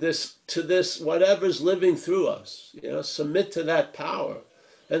to this whatever's living through us. You know, submit to that power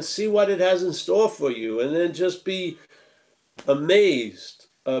and see what it has in store for you. And then just be amazed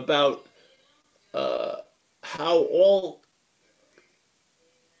about how all,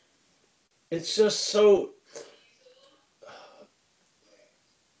 it's just so,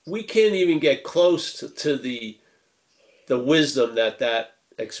 we can't even get close to the wisdom that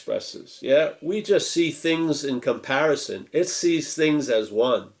expresses. Yeah, we just see things in comparison. It sees things as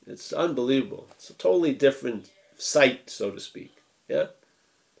one. It's unbelievable. It's a totally different sight, so to speak. Yeah,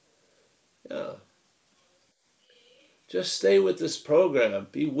 yeah. Just stay with this program.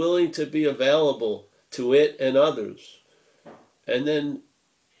 Be willing to be available to it and others, and then,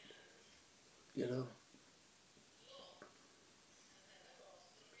 you know,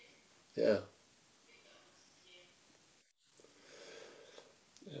 yeah.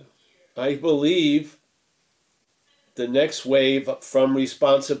 I believe the next wave from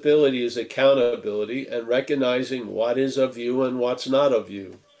responsibility is accountability and recognizing what is of you and what's not of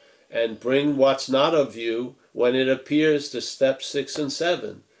you. And bring what's not of you when it appears to step 6 and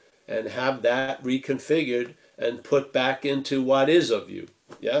 7. And have that reconfigured and put back into what is of you.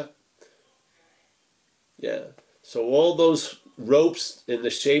 Yeah? Yeah. So all those ropes in the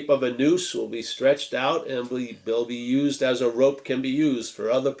shape of a noose will be stretched out and they'll be used as a rope can be used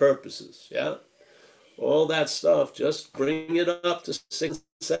for other purposes. Yeah? All that stuff, just bring it up to 6 and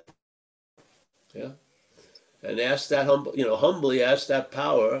 7. Yeah? And ask that humbly ask that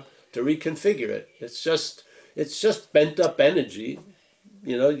power to reconfigure it. It's just bent up energy.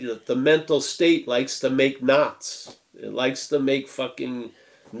 The mental state likes to make knots. It likes to make fucking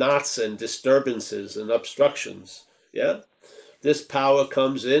knots and disturbances and obstructions. Yeah? This power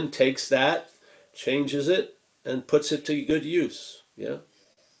comes in, takes that, changes it, and puts it to good use. Yeah?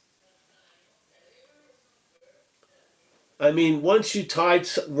 I mean, once you tied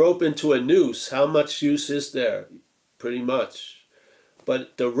rope into a noose, how much use is there? Pretty much.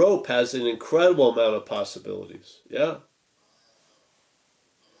 But the rope has an incredible amount of possibilities. Yeah?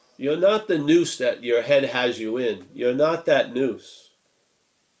 You're not the noose that your head has you in. You're not that noose.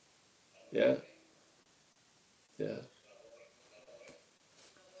 Yeah? Yeah.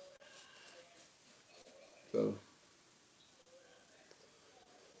 So,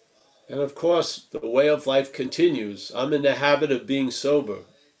 and of course, the way of life continues. I'm in the habit of being sober.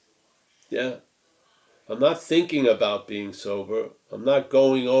 Yeah? I'm not thinking about being sober. I'm not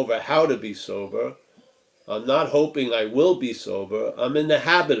going over how to be sober. I'm not hoping I will be sober. I'm in the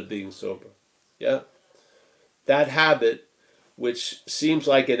habit of being sober. Yeah? That habit, which seems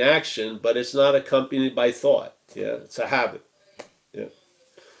like an action, but it's not accompanied by thought. Yeah? It's a habit. Yeah?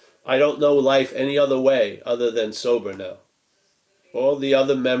 I don't know life any other way other than sober now. All the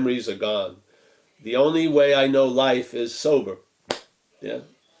other memories are gone. The only way I know life is sober. Yeah?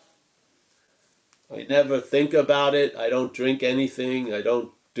 I never think about it. I don't drink anything. I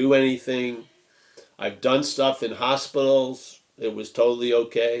don't do anything. I've done stuff in hospitals. It was totally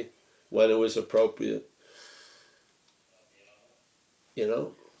okay when it was appropriate.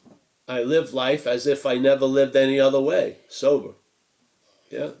 I live life as if I never lived any other way, sober.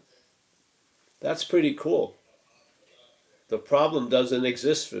 Yeah? That's pretty cool. The problem doesn't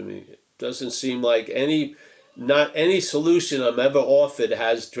exist for me. It doesn't seem like not any solution I'm ever offered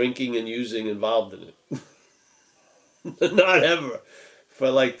has drinking and using involved in it. Not ever. For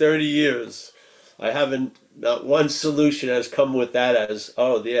like 30 years. I haven't, not one solution has come with that as,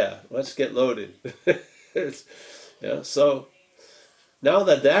 oh yeah, let's get loaded. Yeah, so now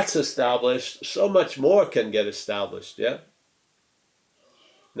that that's established, so much more can get established, yeah?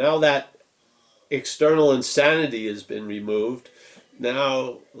 Now that external insanity has been removed,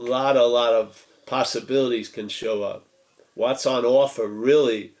 now a lot of possibilities can show up. What's on offer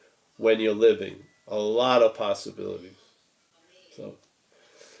really when you're living? A lot of possibilities. So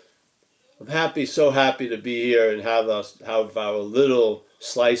I'm happy, so happy to be here and have us have our little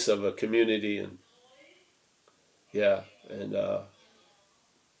slice of a community, and yeah, and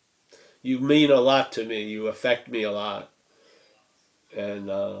you mean a lot to me. You affect me a lot, and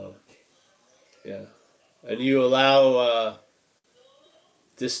yeah, and you allow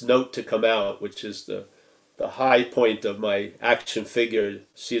this note to come out, which is the high point of my action figure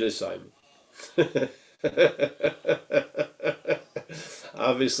seat assignment.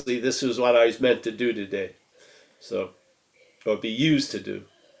 Obviously, this is what I was meant to do today, so or be used to do.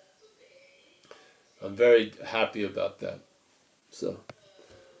 I'm very happy about that. So,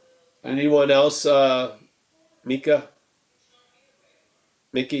 anyone else? Mika,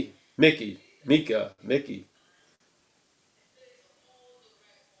 Mickey, Mickey, Mika, Mickey.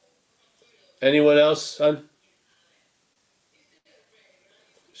 Anyone else, son?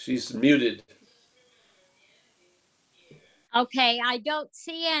 She's muted. Okay, I don't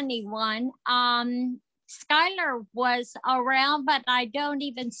see anyone. Skylar was around, but I don't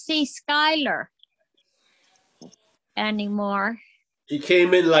even see Skylar anymore. She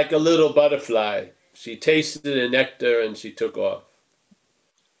came in like a little butterfly. She tasted the nectar and she took off.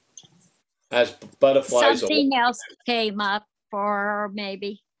 As butterflies. Something else came up for her,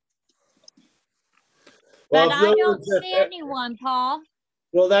 maybe. Well, but I don't see anyone, Paul.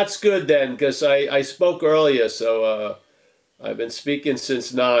 Well, that's good then, because I spoke earlier, so I've been speaking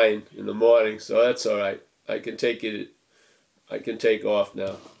since 9 in the morning, so that's all right. I can take it. I can take off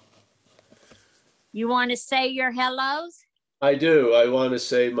now. You want to say your hellos? I do. I want to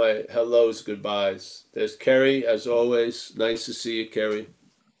say my hellos, goodbyes. There's Kerry, as always. Nice to see you, Kerry.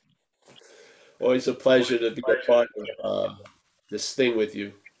 Always a pleasure to be a part of this thing with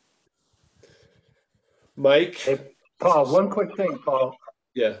you. Mike? Hey, Paul, one quick thing, Paul.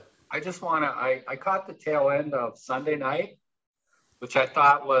 Yeah. I just want to, I caught the tail end of Sunday night, which I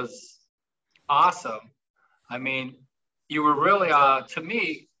thought was awesome. I mean, you were really, to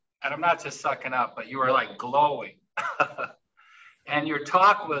me, and I'm not just sucking up, but you were like glowing. And your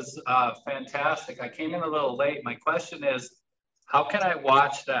talk was fantastic. I came in a little late. My question is, how can I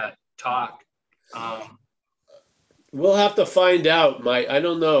watch that talk? We'll have to find out, Mike. I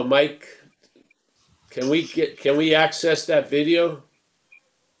don't know, Mike. Can we access that video?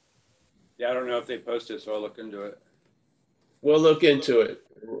 Yeah, I don't know if they post it, so I'll look into it. We'll look into it.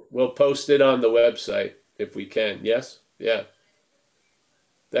 We'll post it on the website if we can. Yes? Yeah.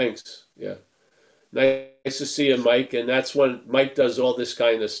 Thanks. Yeah. Nice to see you, Mike. And that's when Mike does all this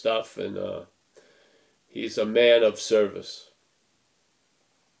kind of stuff, and he's a man of service.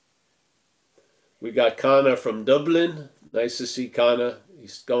 We got Connor from Dublin. Nice to see Connor.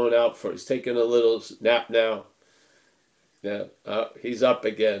 He's going out he's taking a little nap now. Yeah, he's up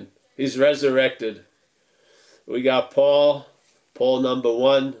again. He's resurrected. We got Paul number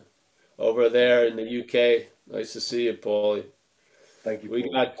 1 over there in the UK. Nice to see you, Paul. Thank you. We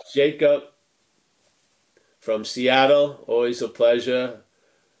got Jacob from Seattle. Always a pleasure.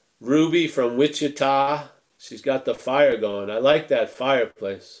 Ruby from Wichita. She's got the fire going. I like that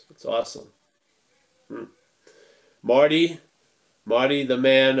fireplace. It's awesome. Marty, the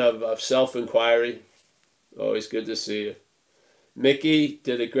man of self-inquiry. Always good to see you. Mickey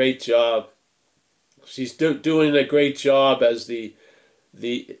did a great job. She's doing a great job as the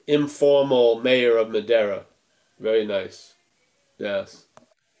informal mayor of Madeira. Very nice. Yes.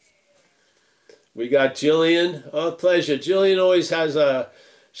 We got Jillian. Oh, pleasure. Jillian always has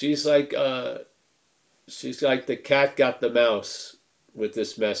she's like the cat got the mouse with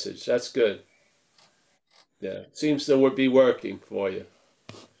this message. That's good. Yeah, seems to be working for you.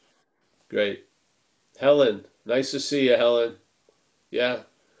 Great. Helen, nice to see you, Helen. Yeah.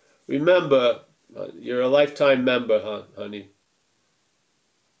 Remember, you're a lifetime member, honey.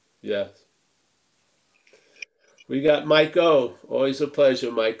 Yes. We got Mike O. Always a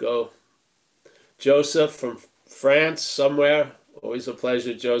pleasure, Mike O. Joseph from France somewhere. Always a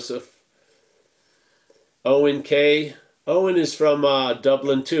pleasure, Joseph. Owen K. Owen is from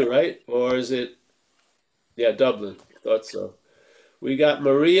Dublin too, right? Or is it? Yeah, Dublin. Thought so. We got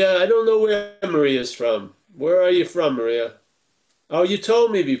Maria. I don't know where Maria's from. Where are you from, Maria? Oh, you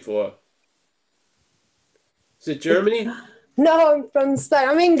told me before. Is it Germany? No, I'm from Spain.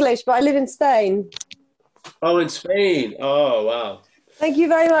 I'm English, but I live in Spain. Oh, in Spain. Oh, wow. Thank you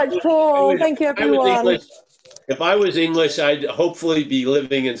very much, Paul. Thank you, If I was everyone. English, if I was English, I'd hopefully be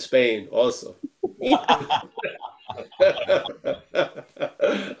living in Spain also.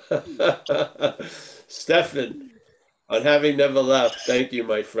 Stefan, on having never left, thank you,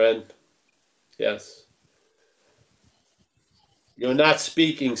 my friend. Yes. You're not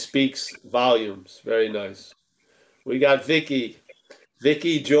speaking speaks volumes. Very nice. We got Vicky.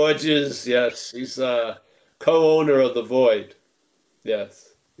 Vicky Georges, yes, she's a co-owner of The Void.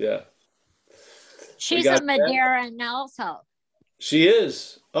 Yes, yeah. She's a Madeiran also. She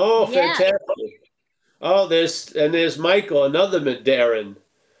is. Oh, Yeah. fantastic. Oh, there's Michael, another Madeiran.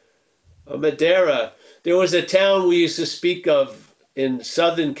 A Madeira. There was a town we used to speak of in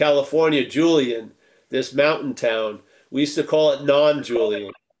Southern California, Julian, this mountain town. We used to call it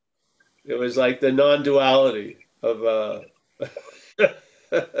non-Julian. It was like the non-duality of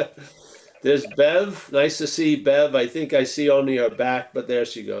There's Bev. Nice to see Bev. I think I see only her back, but there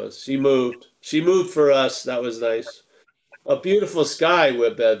she goes. She moved. She moved for us. That was nice. A beautiful sky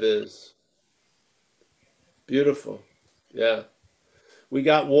where Bev is. Beautiful. Yeah. We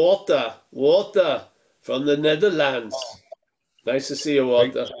got Walter. Walter from the Netherlands. Nice to see you,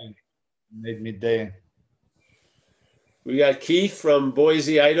 Walter. Made me day. We got Keith from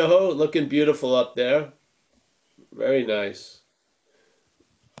Boise, Idaho. Looking beautiful up there. Very nice.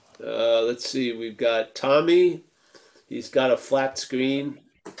 Let's see. We've got Tommy. He's got a flat screen.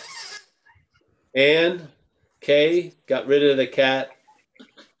 Ann, Kay, got rid of the cat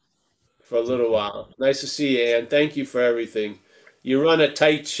for a little while. Nice to see you, Ann. Thank you for everything. You run a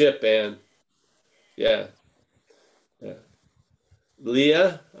tight ship, Ann. Yeah. Yeah.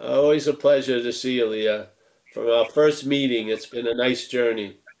 Leah, always a pleasure to see you, Leah. From our first meeting, it's been a nice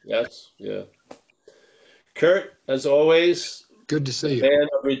journey. Yes, yeah. Kurt, as always, Good to see you. fan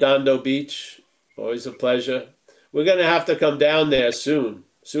of Redondo Beach. Always a pleasure. We're going to have to come down there soon,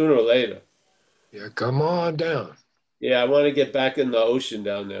 sooner or later. Yeah, come on down. Yeah, I want to get back in the ocean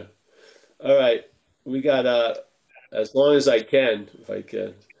down there. All right. We got, as long as I can, if I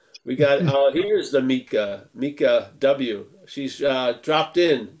can. We got, here's the Mika W. She's dropped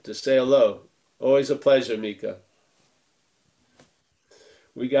in to say hello. Always a pleasure, Mika.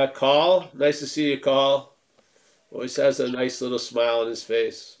 We got Carl. Nice to see you, Carl. Always has a nice little smile on his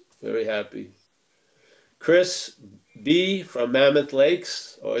face. Very happy. Chris B. from Mammoth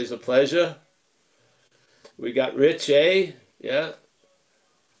Lakes. Always a pleasure. We got Rich A. Yeah.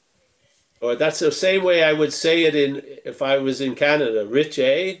 Or that's the same way I would say it if I was in Canada. Rich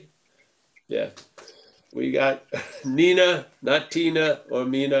A. Yeah. We got Nina, not Tina or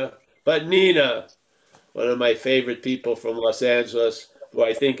Mina, but Nina, one of my favorite people from Los Angeles, who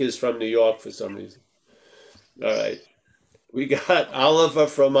I think is from New York for some reason. All right. We got Oliver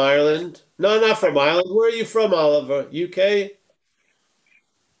from Ireland. No, not from Ireland. Where are you from, Oliver? UK?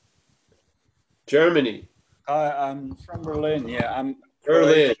 Germany. I'm from Berlin. Yeah, I'm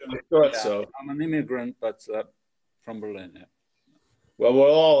Berlin. Croatian. I thought Yeah, so. I'm an immigrant, but from Berlin. Yeah. Well, we're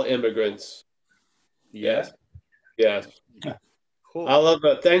all immigrants. Yes. Yeah. Cool.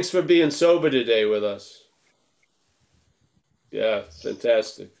 Oliver, thanks for being sober today with us. Yeah,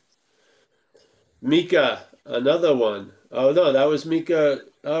 fantastic. Mika, another one. Oh, no, that was Mika.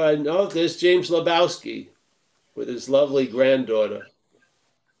 All right, no, there's James Lebowski with his lovely granddaughter.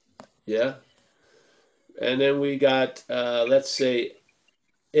 Yeah. And then we got, let's say,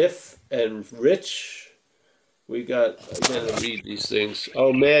 If and Rich. We got, I gotta read these things.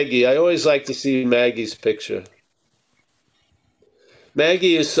 Oh, Maggie. I always like to see Maggie's picture.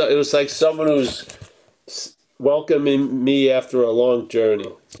 Maggie it was like someone who's welcoming me after a long journey.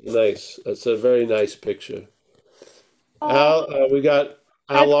 Nice. That's a very nice picture. Al, we got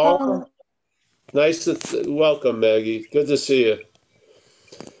Alar. Nice to welcome, Maggie. Good to see you.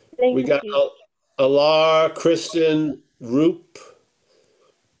 We got Alar, Kristen, Roop,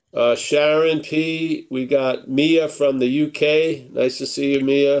 Sharon P. We got Mia from the UK. Nice to see you,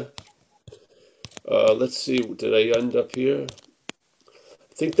 Mia. Let's see. Did I end up here?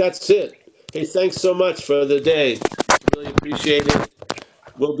 I think that's it. Hey, thanks so much for the day. Really appreciate it.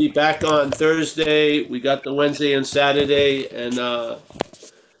 We'll be back on Thursday. We got the Wednesday and Saturday, and I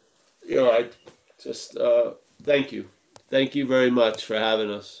just thank you. Thank you very much for having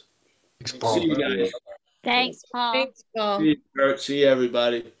us. Thanks, Paul. See you guys. Thanks, Paul. Thanks, Paul. See you, Kurt. See you,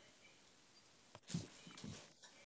 everybody.